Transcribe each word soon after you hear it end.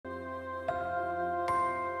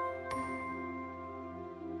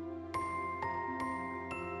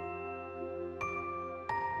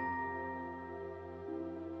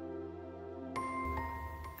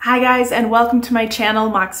Hi guys, and welcome to my channel,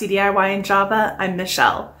 Moxie DIY in Java. I'm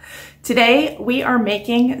Michelle. Today we are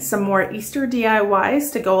making some more Easter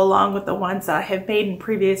DIYs to go along with the ones that I have made in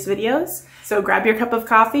previous videos. So grab your cup of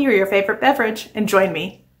coffee or your favorite beverage and join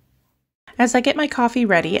me. As I get my coffee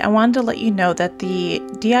ready, I wanted to let you know that the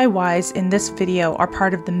DIYs in this video are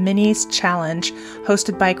part of the Minis Challenge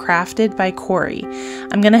hosted by Crafted by Corie.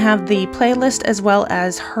 I'm going to have the playlist as well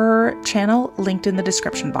as her channel linked in the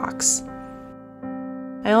description box.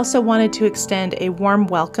 I also wanted to extend a warm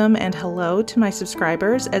welcome and hello to my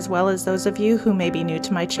subscribers, as well as those of you who may be new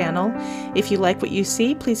to my channel. If you like what you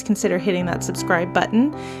see, please consider hitting that subscribe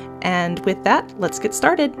button. And with that, let's get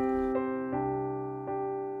started.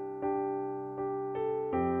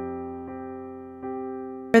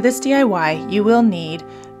 For this DIY, you will need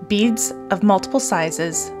beads of multiple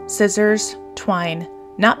sizes, scissors, twine,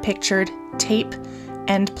 not pictured, tape,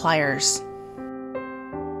 and pliers.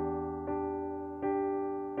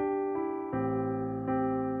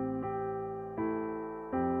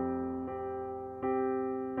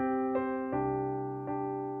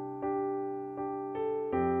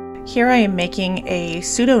 Here I am making a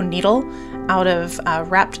pseudo needle out of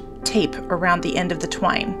wrapped tape around the end of the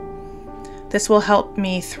twine. This will help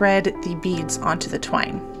me thread the beads onto the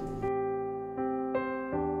twine.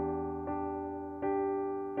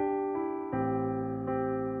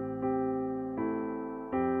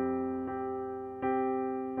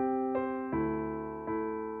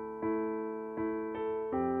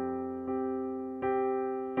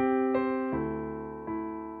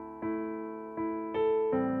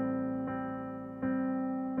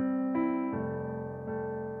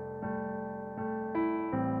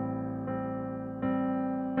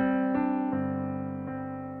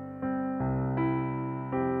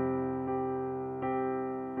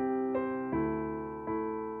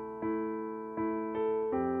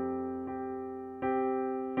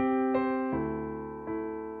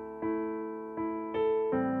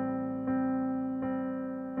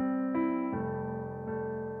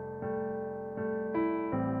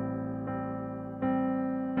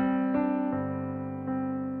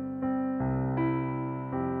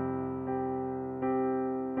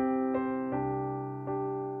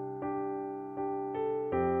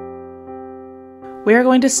 We are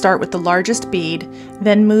going to start with the largest bead,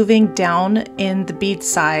 then moving down in the bead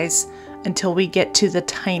size until we get to the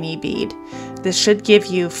tiny bead. This should give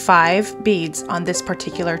you 5 beads on this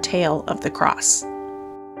particular tail of the cross.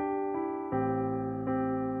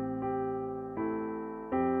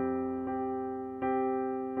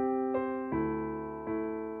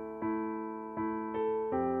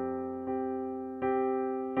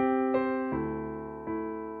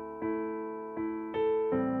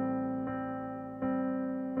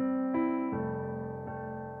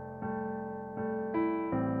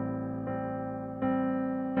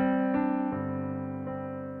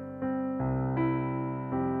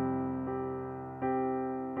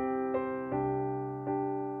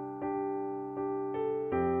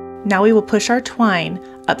 Now we will push our twine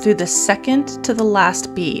up through the second to the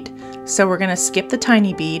last bead. So we're going to skip the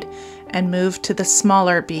tiny bead and move to the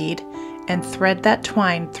smaller bead and thread that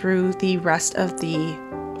twine through the rest of the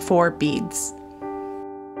 4 beads.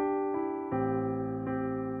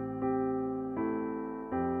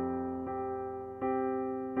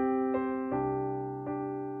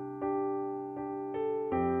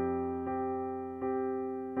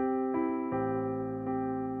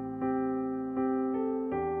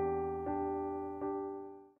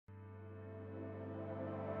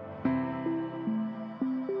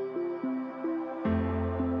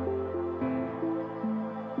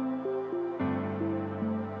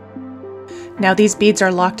 Now these beads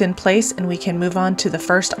are locked in place and we can move on to the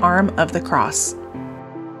first arm of the cross.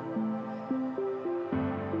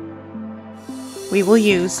 We will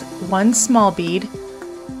use 1 small bead,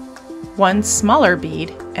 1 smaller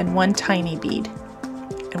bead, and 1 tiny bead.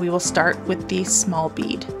 And we will start with the small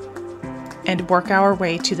bead and work our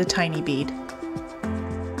way to the tiny bead.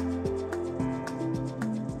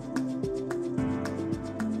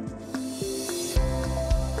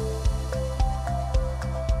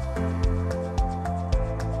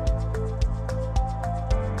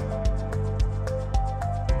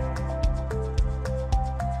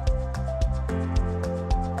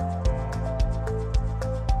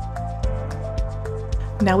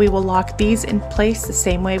 Now we will lock these in place the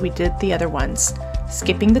same way we did the other ones,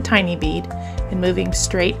 skipping the tiny bead and moving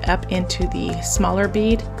straight up into the smaller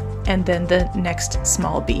bead and then the next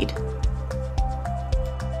small bead.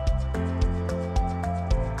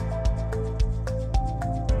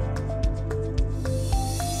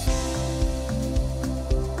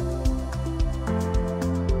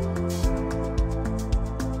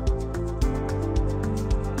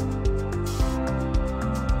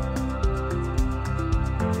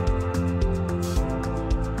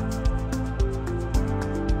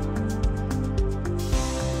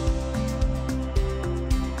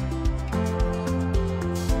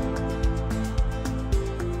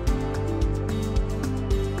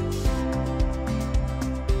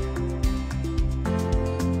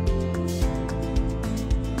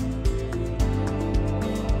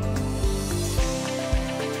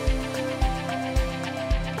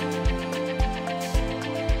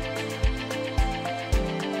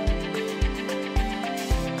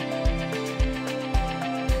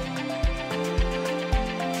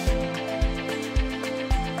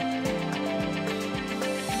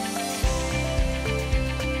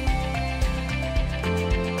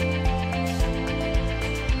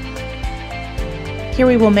 Here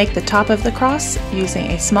we will make the top of the cross using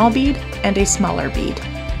a small bead and a smaller bead.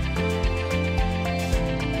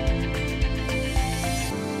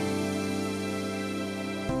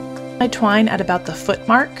 I twine at about the foot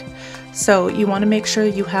mark, so you want to make sure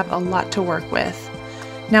you have a lot to work with.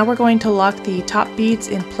 Now we're going to lock the top beads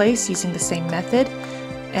in place using the same method,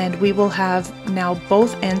 and we will have now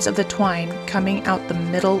both ends of the twine coming out the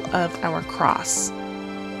middle of our cross.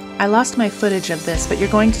 I lost my footage of this, but you're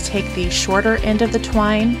going to take the shorter end of the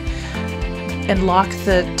twine and lock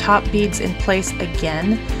the top beads in place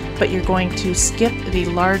again, but you're going to skip the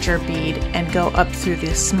larger bead and go up through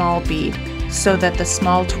the small bead so that the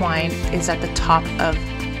small twine is at the top of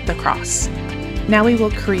the cross. Now we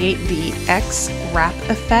will create the X wrap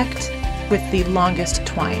effect with the longest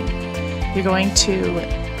twine. You're going to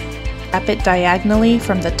wrap it diagonally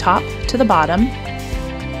from the top to the bottom,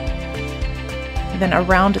 then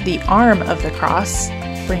around the arm of the cross,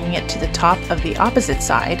 bringing it to the top of the opposite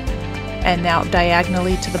side, and now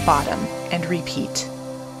diagonally to the bottom, and repeat.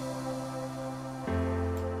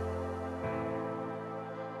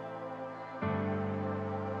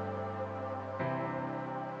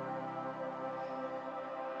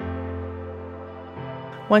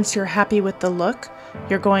 Once you're happy with the look,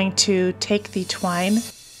 you're going to take the twine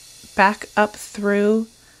back up through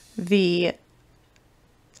the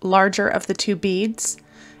larger of the two beads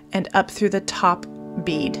and up through the top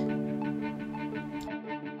bead.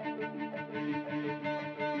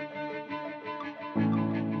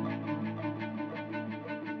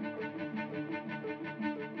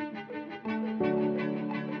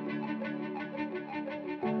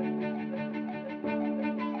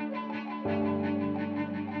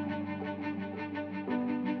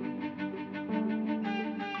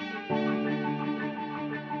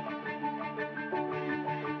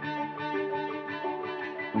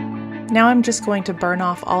 Now I'm just going to burn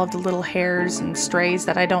off all of the little hairs and strays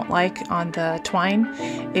that I don't like on the twine.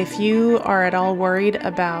 If you are at all worried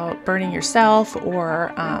about burning yourself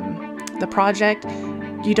or the project,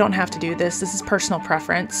 you don't have to do this. This is personal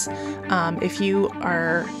preference. If you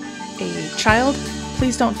are a child,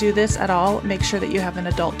 please don't do this at all. Make sure that you have an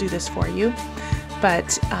adult do this for you.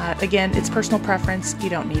 But again, it's personal preference. You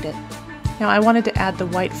don't need it. Now I wanted to add the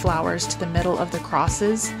white flowers to the middle of the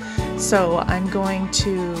crosses, so I'm going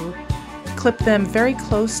to clip them very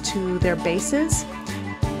close to their bases,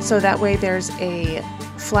 so that way there's a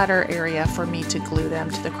flatter area for me to glue them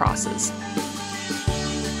to the crosses.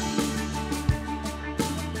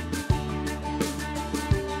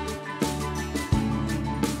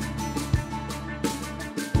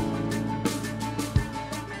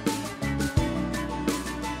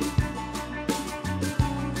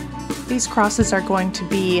 These crosses are going to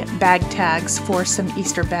be bag tags for some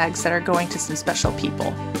Easter bags that are going to some special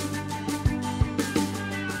people.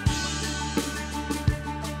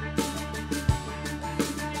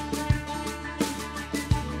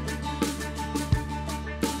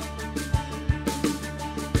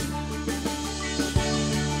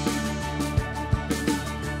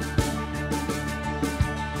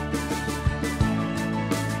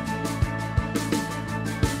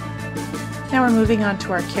 Now we're moving on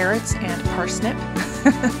to our carrots and parsnip,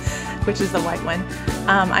 which is the white one.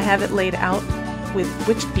 I have it laid out with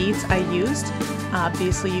which beads I used.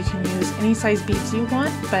 Obviously you can use any size beads you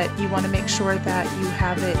want, but you want to make sure that you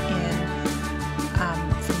have it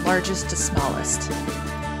in from largest to smallest.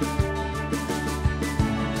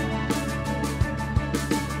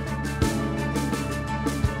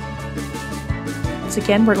 Once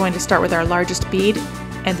again, we're going to start with our largest bead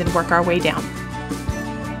and then work our way down.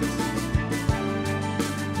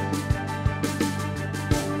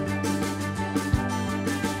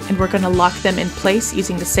 And we're going to lock them in place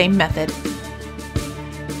using the same method.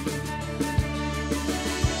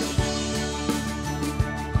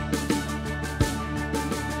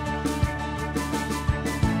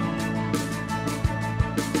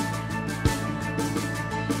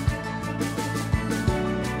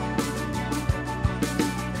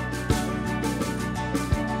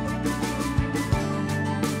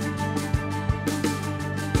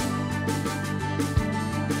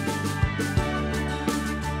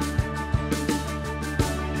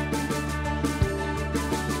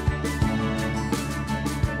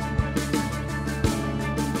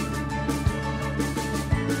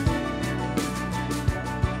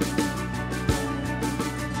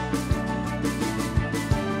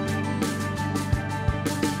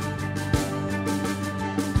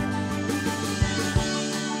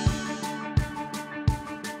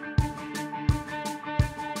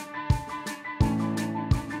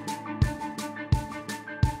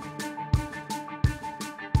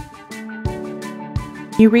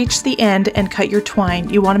 You reach the end and cut your twine,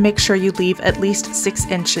 you want to make sure you leave at least 6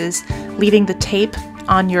 inches, leaving the tape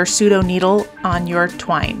on your pseudo needle on your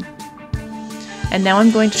twine. And now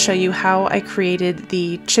I'm going to show you how I created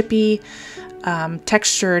the chippy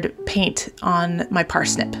textured paint on my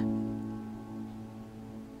parsnip.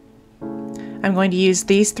 I'm going to use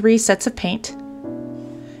these 3 sets of paint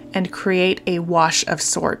and create a wash of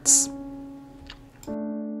sorts.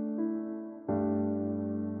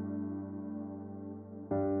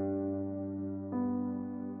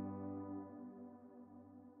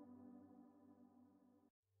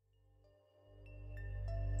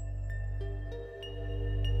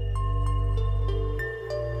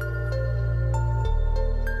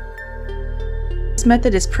 This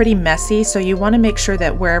method is pretty messy, so you want to make sure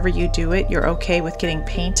that wherever you do it, you're okay with getting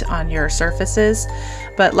paint on your surfaces.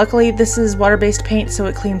 But luckily this is water-based paint, so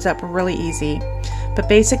it cleans up really easy. But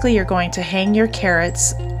basically you're going to hang your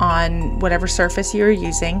carrots on whatever surface you're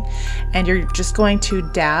using, and you're just going to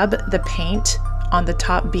dab the paint on the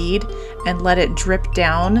top bead and let it drip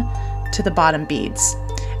down to the bottom beads.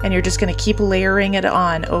 And you're just going to keep layering it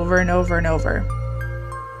on over and over and over.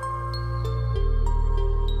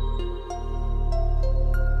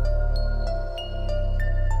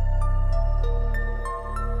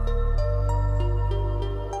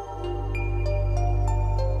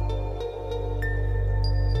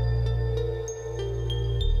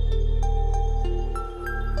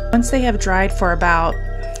 Once they have dried for about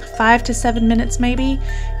 5 to 7 minutes maybe,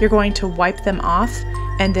 you're going to wipe them off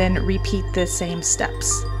and then repeat the same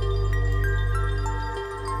steps.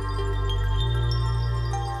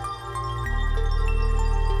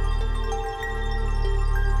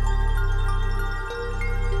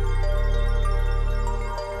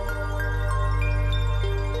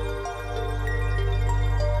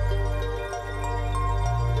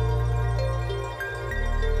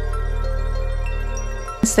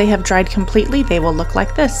 Once they have dried completely, they will look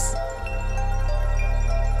like this.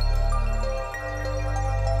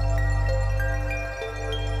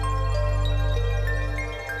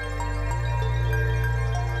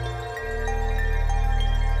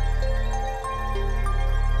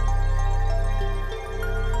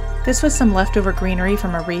 This was some leftover greenery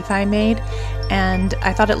from a wreath I made, and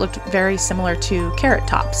I thought it looked very similar to carrot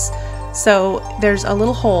tops. So there's a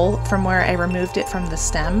little hole from where I removed it from the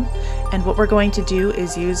stem, and what we're going to do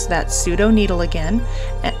is use that pseudo needle again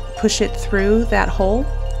and push it through that hole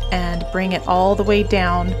and bring it all the way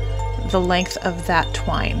down the length of that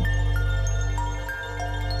twine.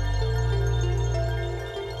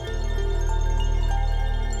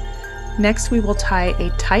 Next we will tie a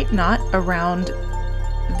tight knot around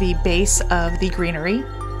the base of the greenery,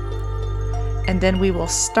 and then we will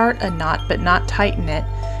start a knot but not tighten it,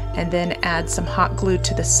 and then add some hot glue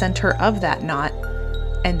to the center of that knot,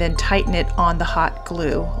 and then tighten it on the hot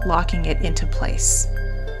glue, locking it into place.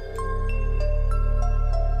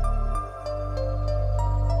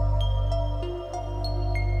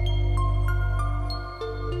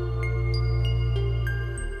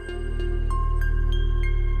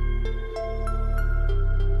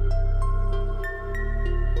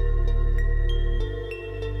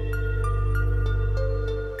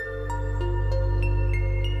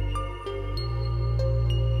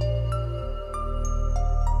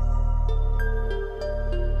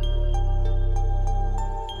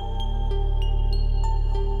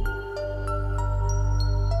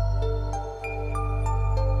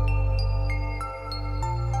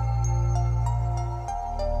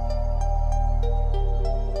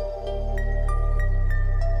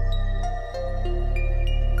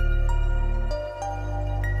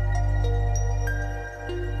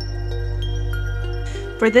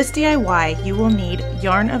 For this DIY, you will need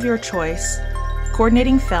yarn of your choice,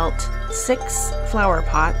 coordinating felt, 6 flower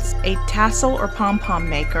pots, a tassel or pom-pom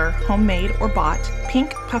maker, homemade or bought,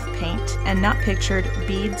 pink puff paint, and not pictured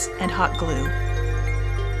beads and hot glue.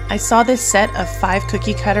 I saw this set of 5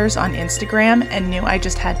 cookie cutters on Instagram and knew I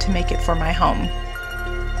just had to make it for my home.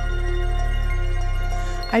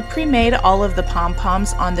 I pre-made all of the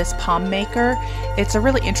pom-poms on this pom maker. It's a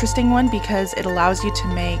really interesting one because it allows you to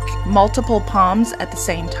make multiple poms at the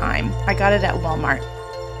same time. I got it at Walmart.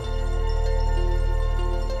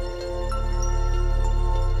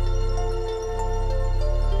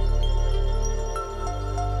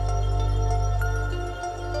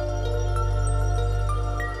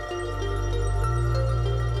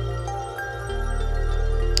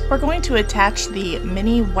 We're going to attach the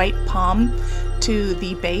mini white pom to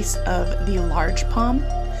the base of the large pom.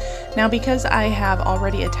 Now, because I have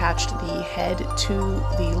already attached the head to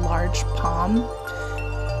the large pom,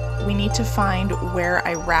 we need to find where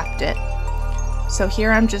I wrapped it. So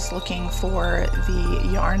here I'm just looking for the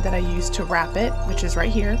yarn that I used to wrap it, which is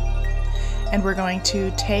right here. And we're going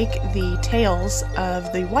to take the tails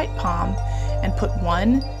of the white pom and put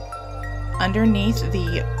one underneath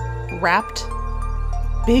the wrapped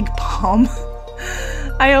big pom.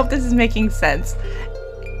 I hope this is making sense.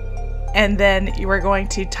 And then you are going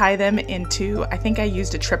to tie them into, I think I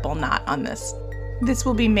used a triple knot on this. This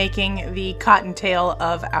will be making the cottontail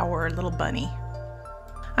of our little bunny.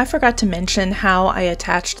 I forgot to mention how I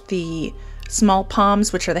attached the small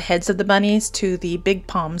poms, which are the heads of the bunnies, to the big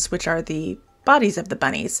poms, which are the bodies of the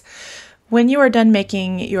bunnies. When you are done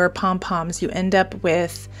making your pom-poms, you end up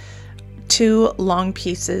with 2 long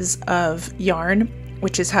pieces of yarn,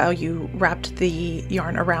 which is how you wrapped the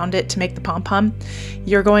yarn around it to make the pom-pom.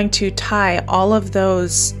 You're going to tie all of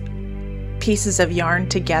those pieces of yarn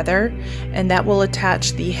together, and that will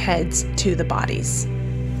attach the heads to the bodies.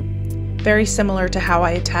 Very similar to how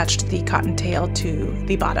I attached the cottontail to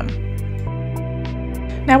the bottom.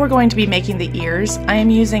 Now we're going to be making the ears. I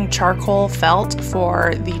am using charcoal felt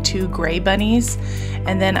for the 2 gray bunnies,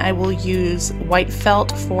 and then I will use white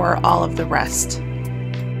felt for all of the rest.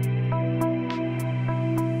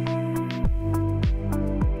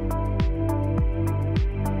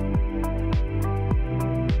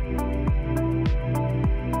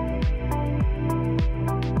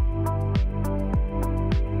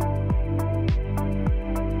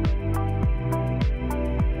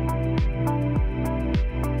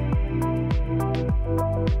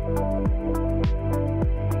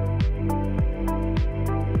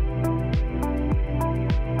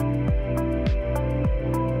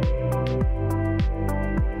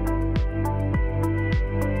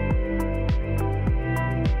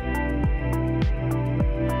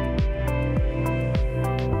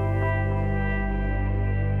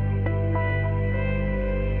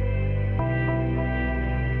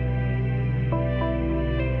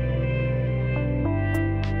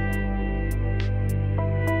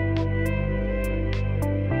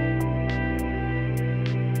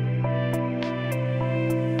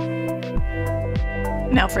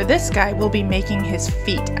 Now for this guy, we'll be making his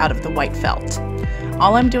feet out of the white felt.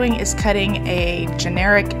 All I'm doing is cutting a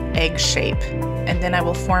generic egg shape, and then I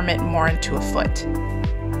will form it more into a foot.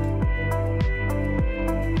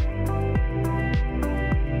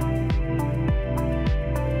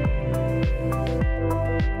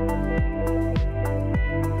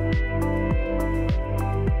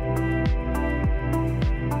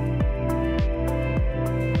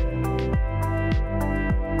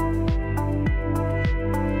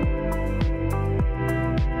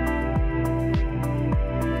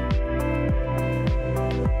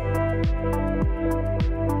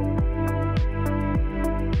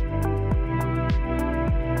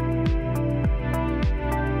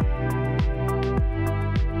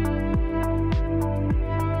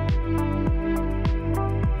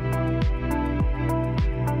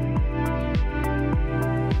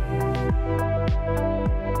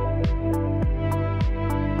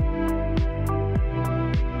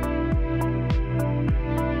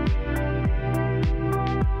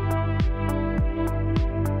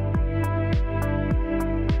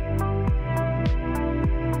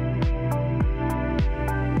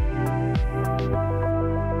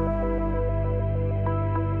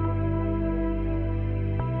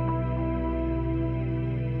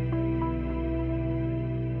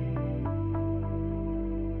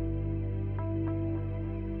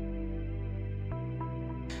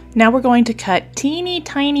 Now we're going to cut teeny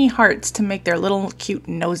tiny hearts to make their little cute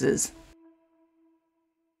noses.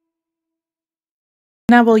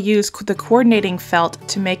 Now we'll use the coordinating felt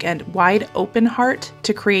to make a wide open heart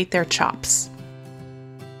to create their chops.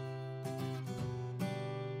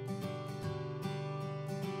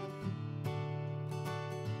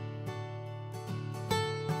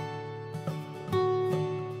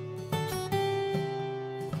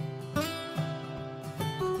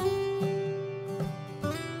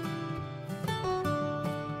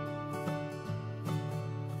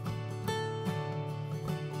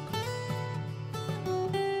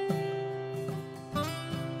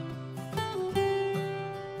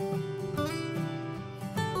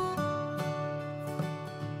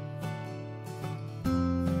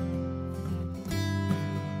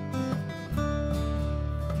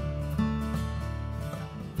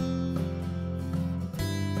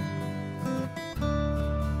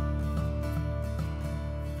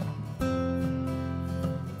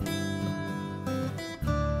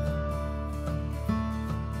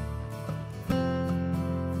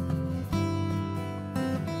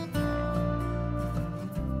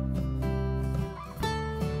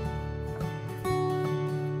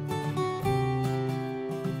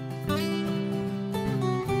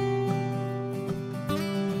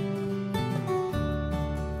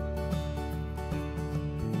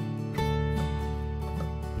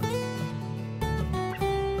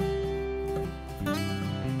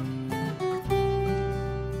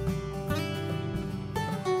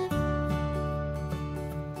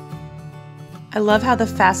 I love how the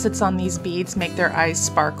facets on these beads make their eyes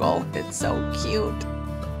sparkle. It's so cute.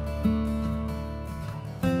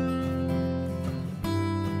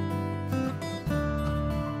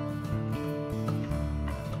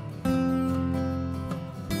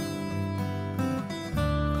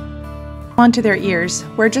 Onto their ears,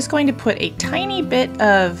 we're just going to put a tiny bit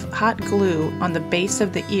of hot glue on the base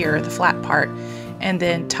of the ear, the flat part, and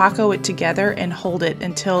then taco it together and hold it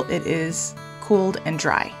until it is cooled and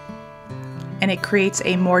dry. And it creates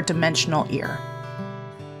a more dimensional ear.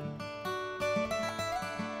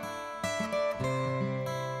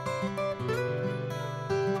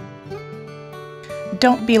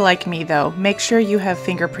 Don't be like me though. Make sure you have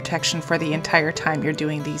finger protection for the entire time you're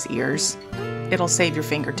doing these ears. It'll save your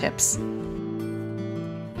fingertips.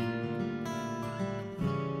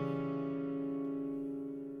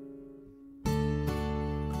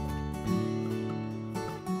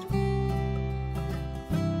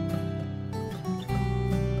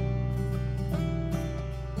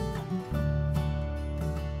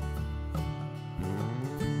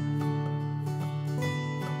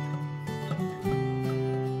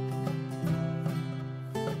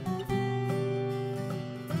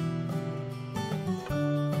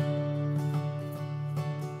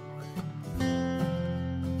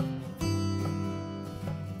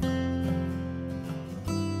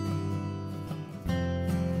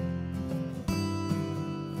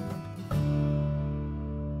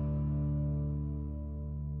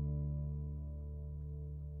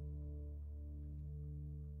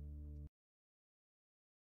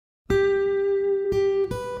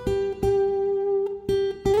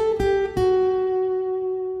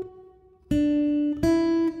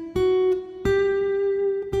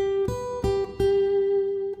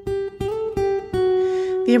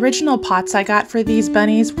 The original pots I got for these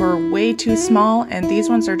bunnies were way too small, and these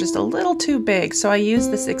ones are just a little too big, so I used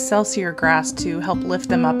this Excelsior grass to help lift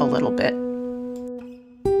them up a little bit.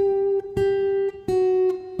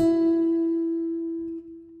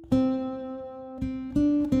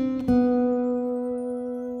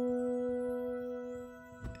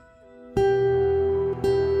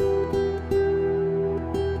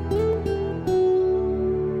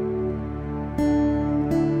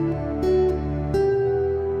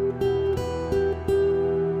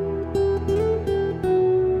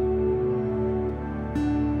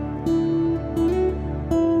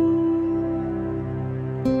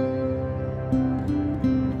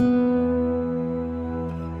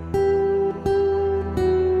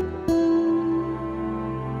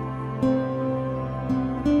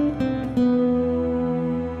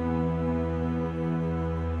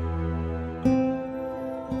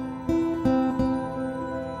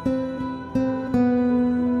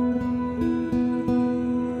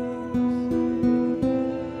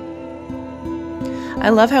 I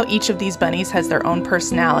love how each of these bunnies has their own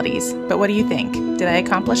personalities, but what do you think? Did I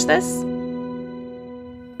accomplish this?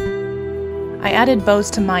 I added bows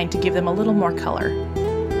to mine to give them a little more color.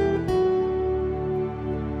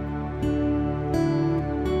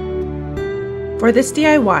 For this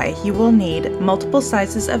DIY, you will need multiple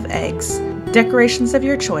sizes of eggs, decorations of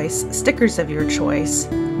your choice, stickers of your choice,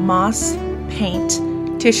 moss, paint,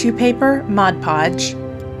 tissue paper, Mod Podge,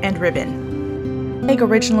 and ribbon. The egg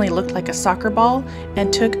originally looked like a soccer ball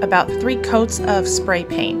and took about 3 coats of spray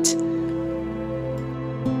paint.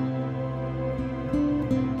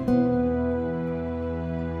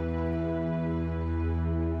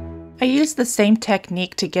 I used the same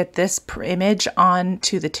technique to get this image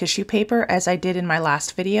onto the tissue paper as I did in my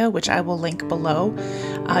last video, which I will link below.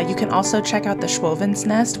 You can also check out the Geovane's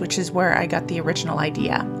nest, which is where I got the original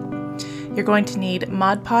idea. You're going to need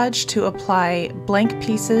Mod Podge to apply blank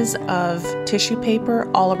pieces of tissue paper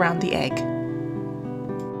all around the egg.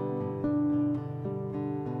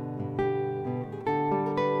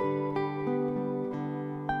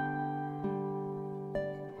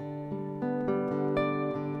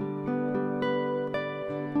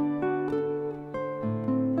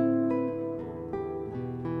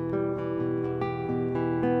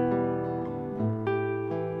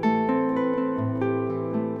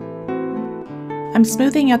 I'm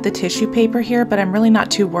smoothing out the tissue paper here, but I'm really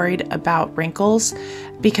not too worried about wrinkles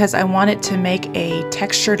because I want it to make a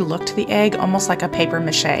textured look to the egg, almost like a paper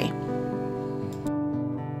mache.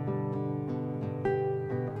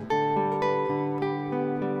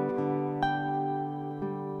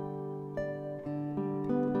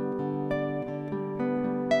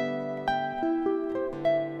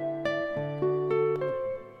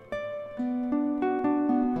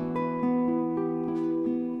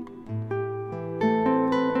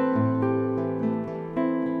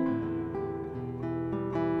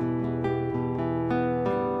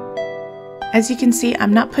 As you can see,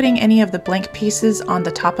 I'm not putting any of the blank pieces on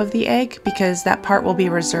the top of the egg because that part will be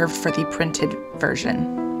reserved for the printed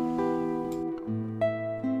version.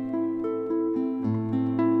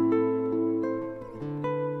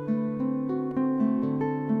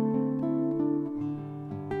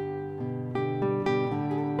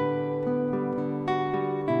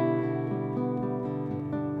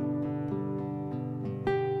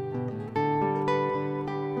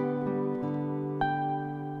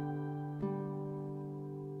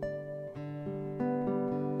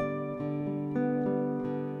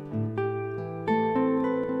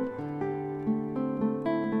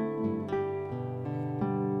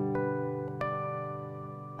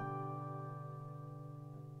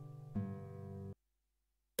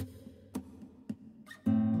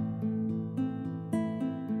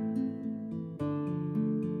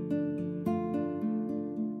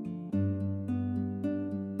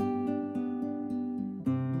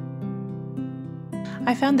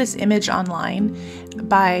 I found this image online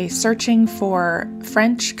by searching for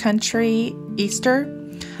French country Easter.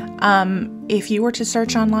 If you were to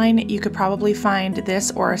search online, you could probably find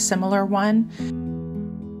this or a similar one.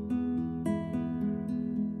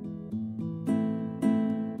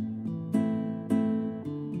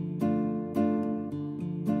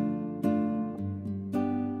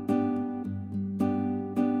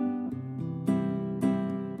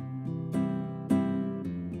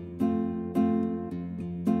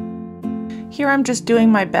 Here I'm just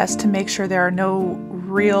doing my best to make sure there are no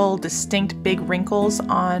real distinct big wrinkles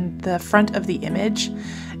on the front of the image.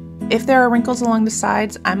 If there are wrinkles along the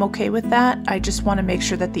sides, I'm okay with that. I just want to make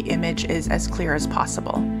sure that the image is as clear as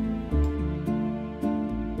possible.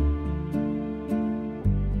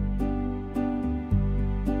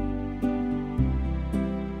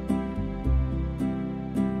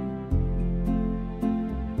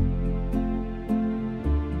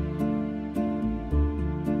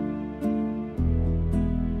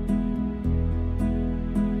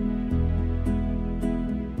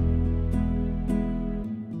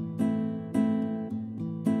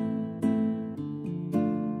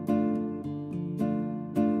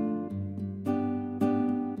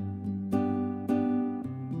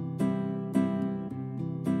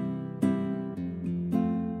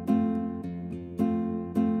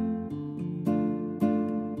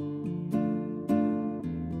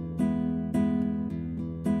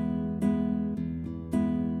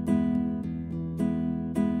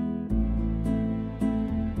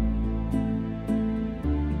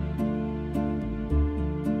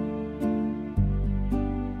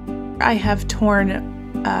 I have torn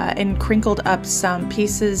and crinkled up some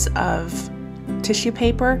pieces of tissue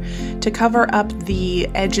paper to cover up the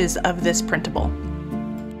edges of this printable.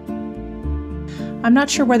 I'm not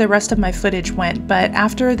sure where the rest of my footage went, but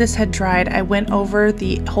after this had dried, I went over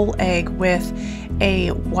the whole egg with a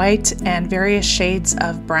white and various shades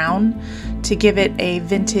of brown to give it a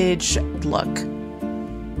vintage look.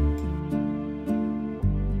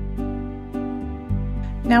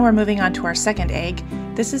 Now we're moving on to our second egg.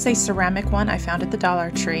 This is a ceramic one I found at the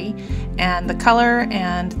Dollar Tree, and the color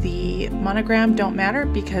and the monogram don't matter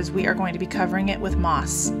because we are going to be covering it with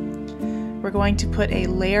moss. We're going to put a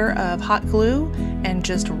layer of hot glue and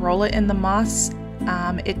just roll it in the moss.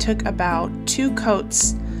 It took about 2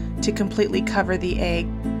 coats to completely cover the egg.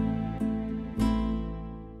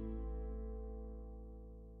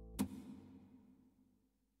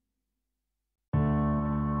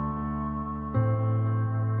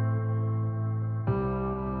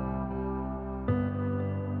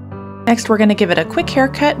 Next, we're going to give it a quick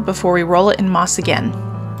haircut before we roll it in moss again.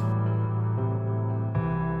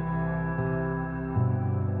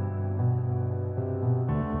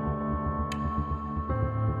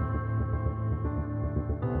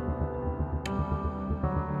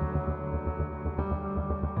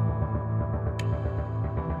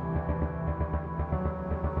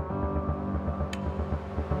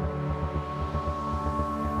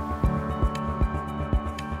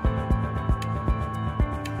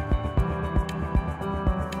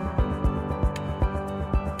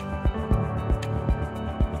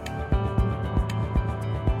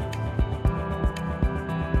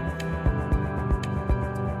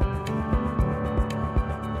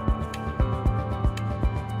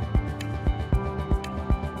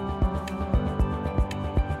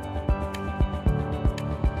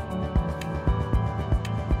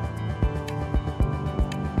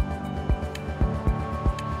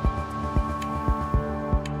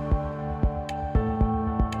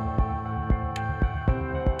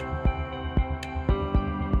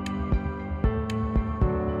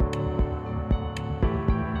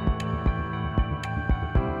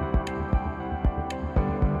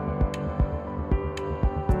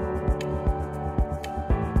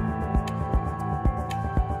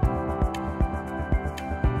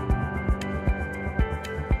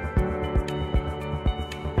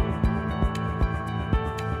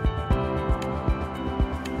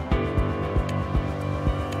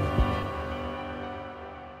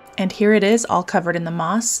 And here it is, all covered in the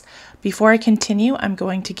moss. Before I continue, I'm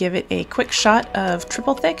going to give it a quick shot of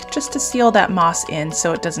triple thick just to seal that moss in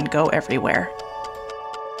so it doesn't go everywhere.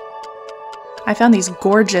 I found these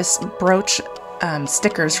gorgeous brooch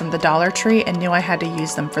stickers from the Dollar Tree and knew I had to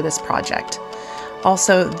use them for this project.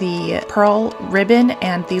 Also, the pearl ribbon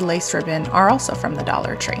and the lace ribbon are also from the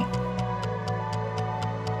Dollar Tree.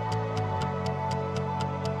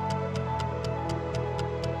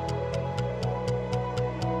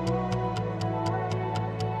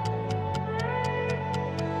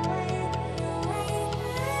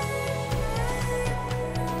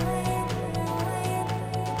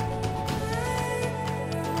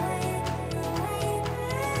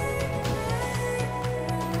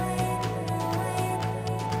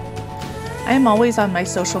 I am always on my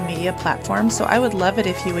social media platforms, so I would love it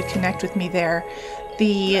if you would connect with me there.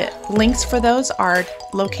 The links for those are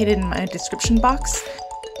located in my description box.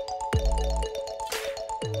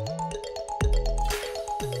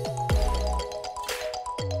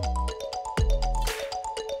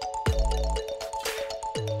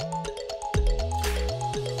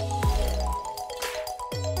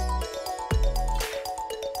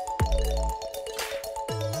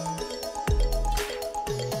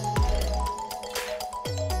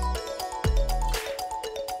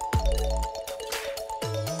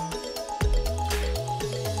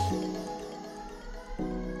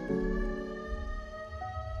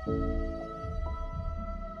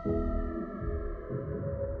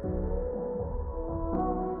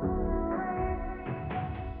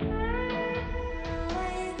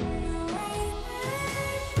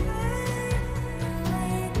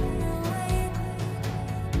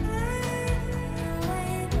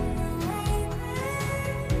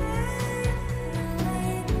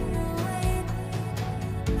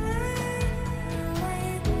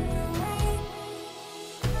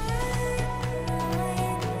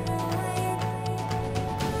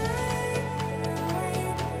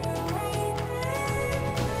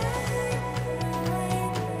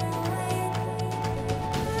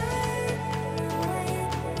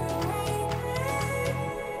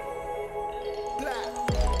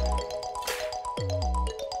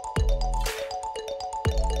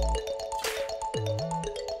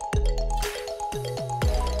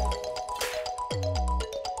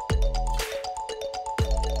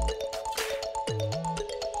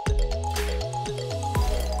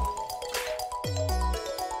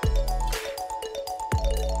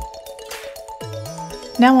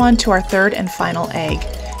 Now on to our third and final egg.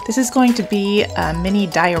 This is going to be a mini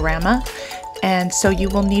diorama, and so you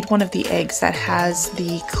will need one of the eggs that has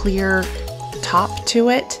the clear top to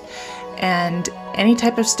it, and any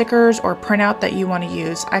type of stickers or printout that you want to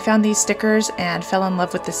use. I found these stickers and fell in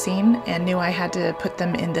love with the scene and knew I had to put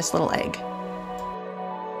them in this little egg.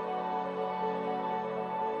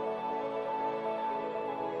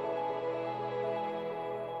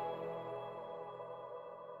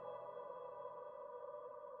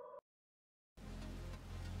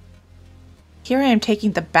 Here I am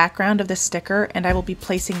taking the background of the sticker and I will be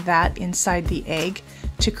placing that inside the egg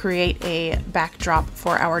to create a backdrop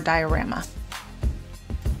for our diorama.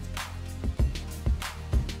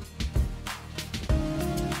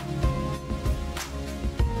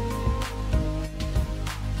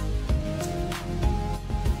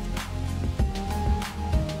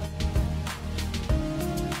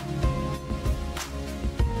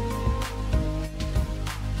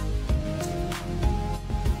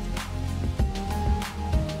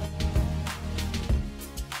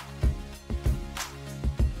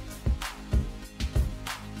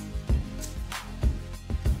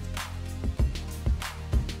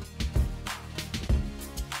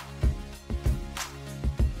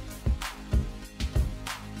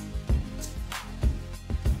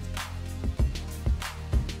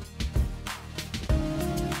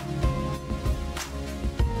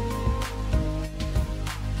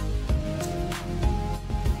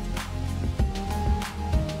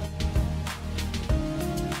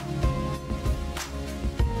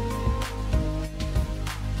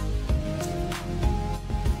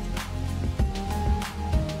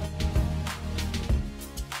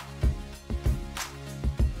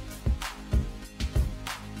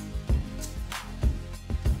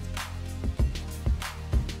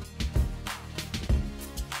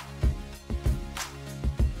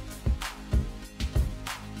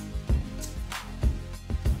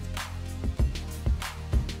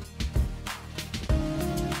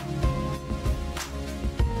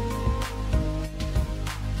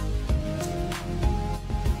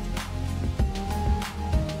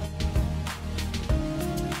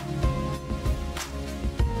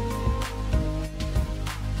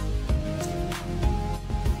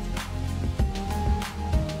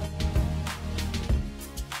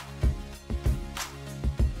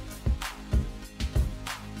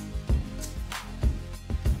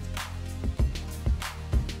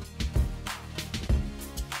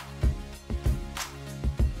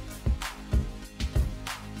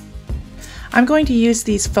 I'm going to use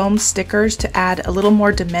these foam stickers to add a little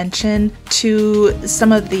more dimension to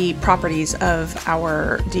some of the properties of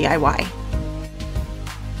our DIY.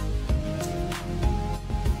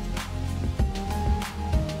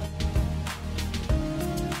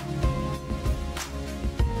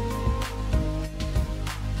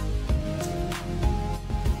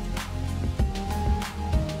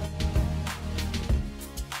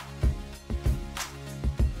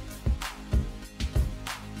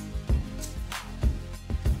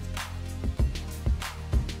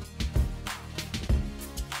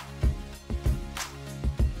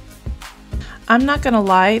 I'm not gonna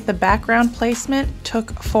lie, the background placement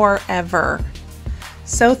took forever.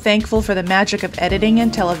 So thankful for the magic of editing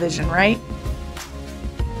and television, right?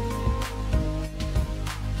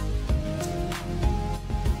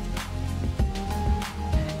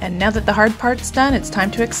 And now that the hard part's done, it's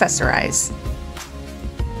time to accessorize.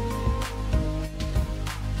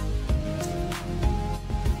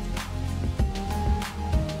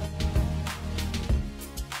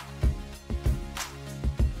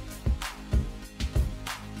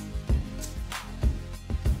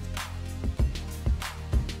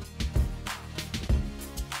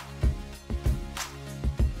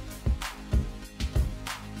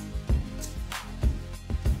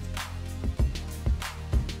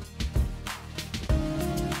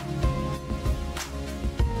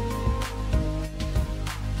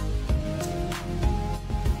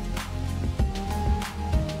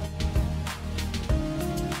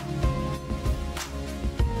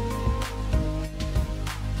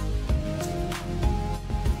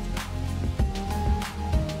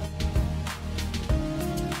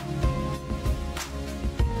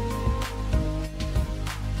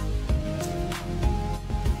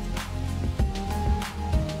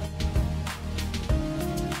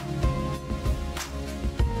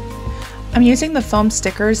 I'm using the foam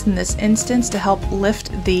stickers in this instance to help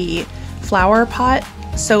lift the flower pot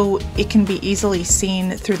so it can be easily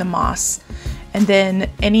seen through the moss. And then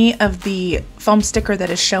any of the foam sticker that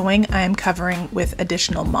is showing, I am covering with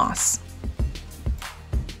additional moss.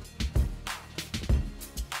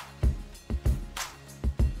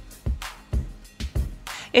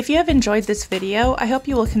 If you have enjoyed this video, I hope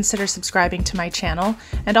you will consider subscribing to my channel,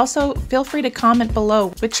 and also feel free to comment below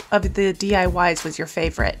which of the DIYs was your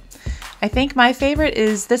favorite. I think my favorite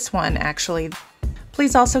is this one, actually.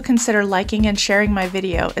 Please also consider liking and sharing my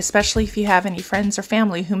video, especially if you have any friends or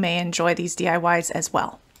family who may enjoy these DIYs as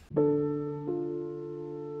well.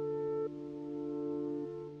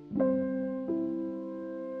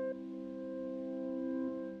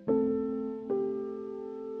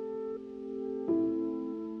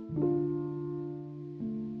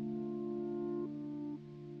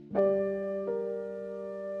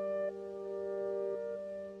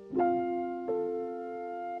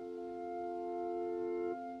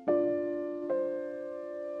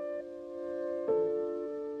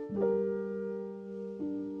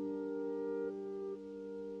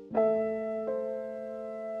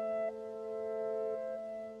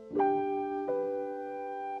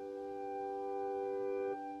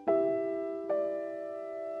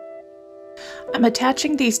 I'm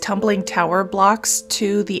attaching these tumbling tower blocks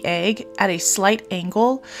to the egg at a slight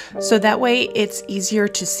angle, so that way it's easier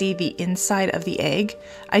to see the inside of the egg.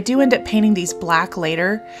 I do end up painting these black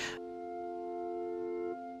later.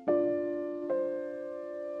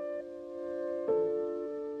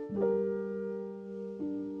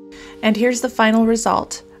 And here's the final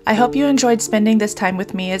result. I hope you enjoyed spending this time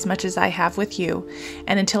with me as much as I have with you,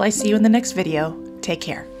 and until I see you in the next video, take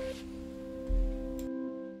care.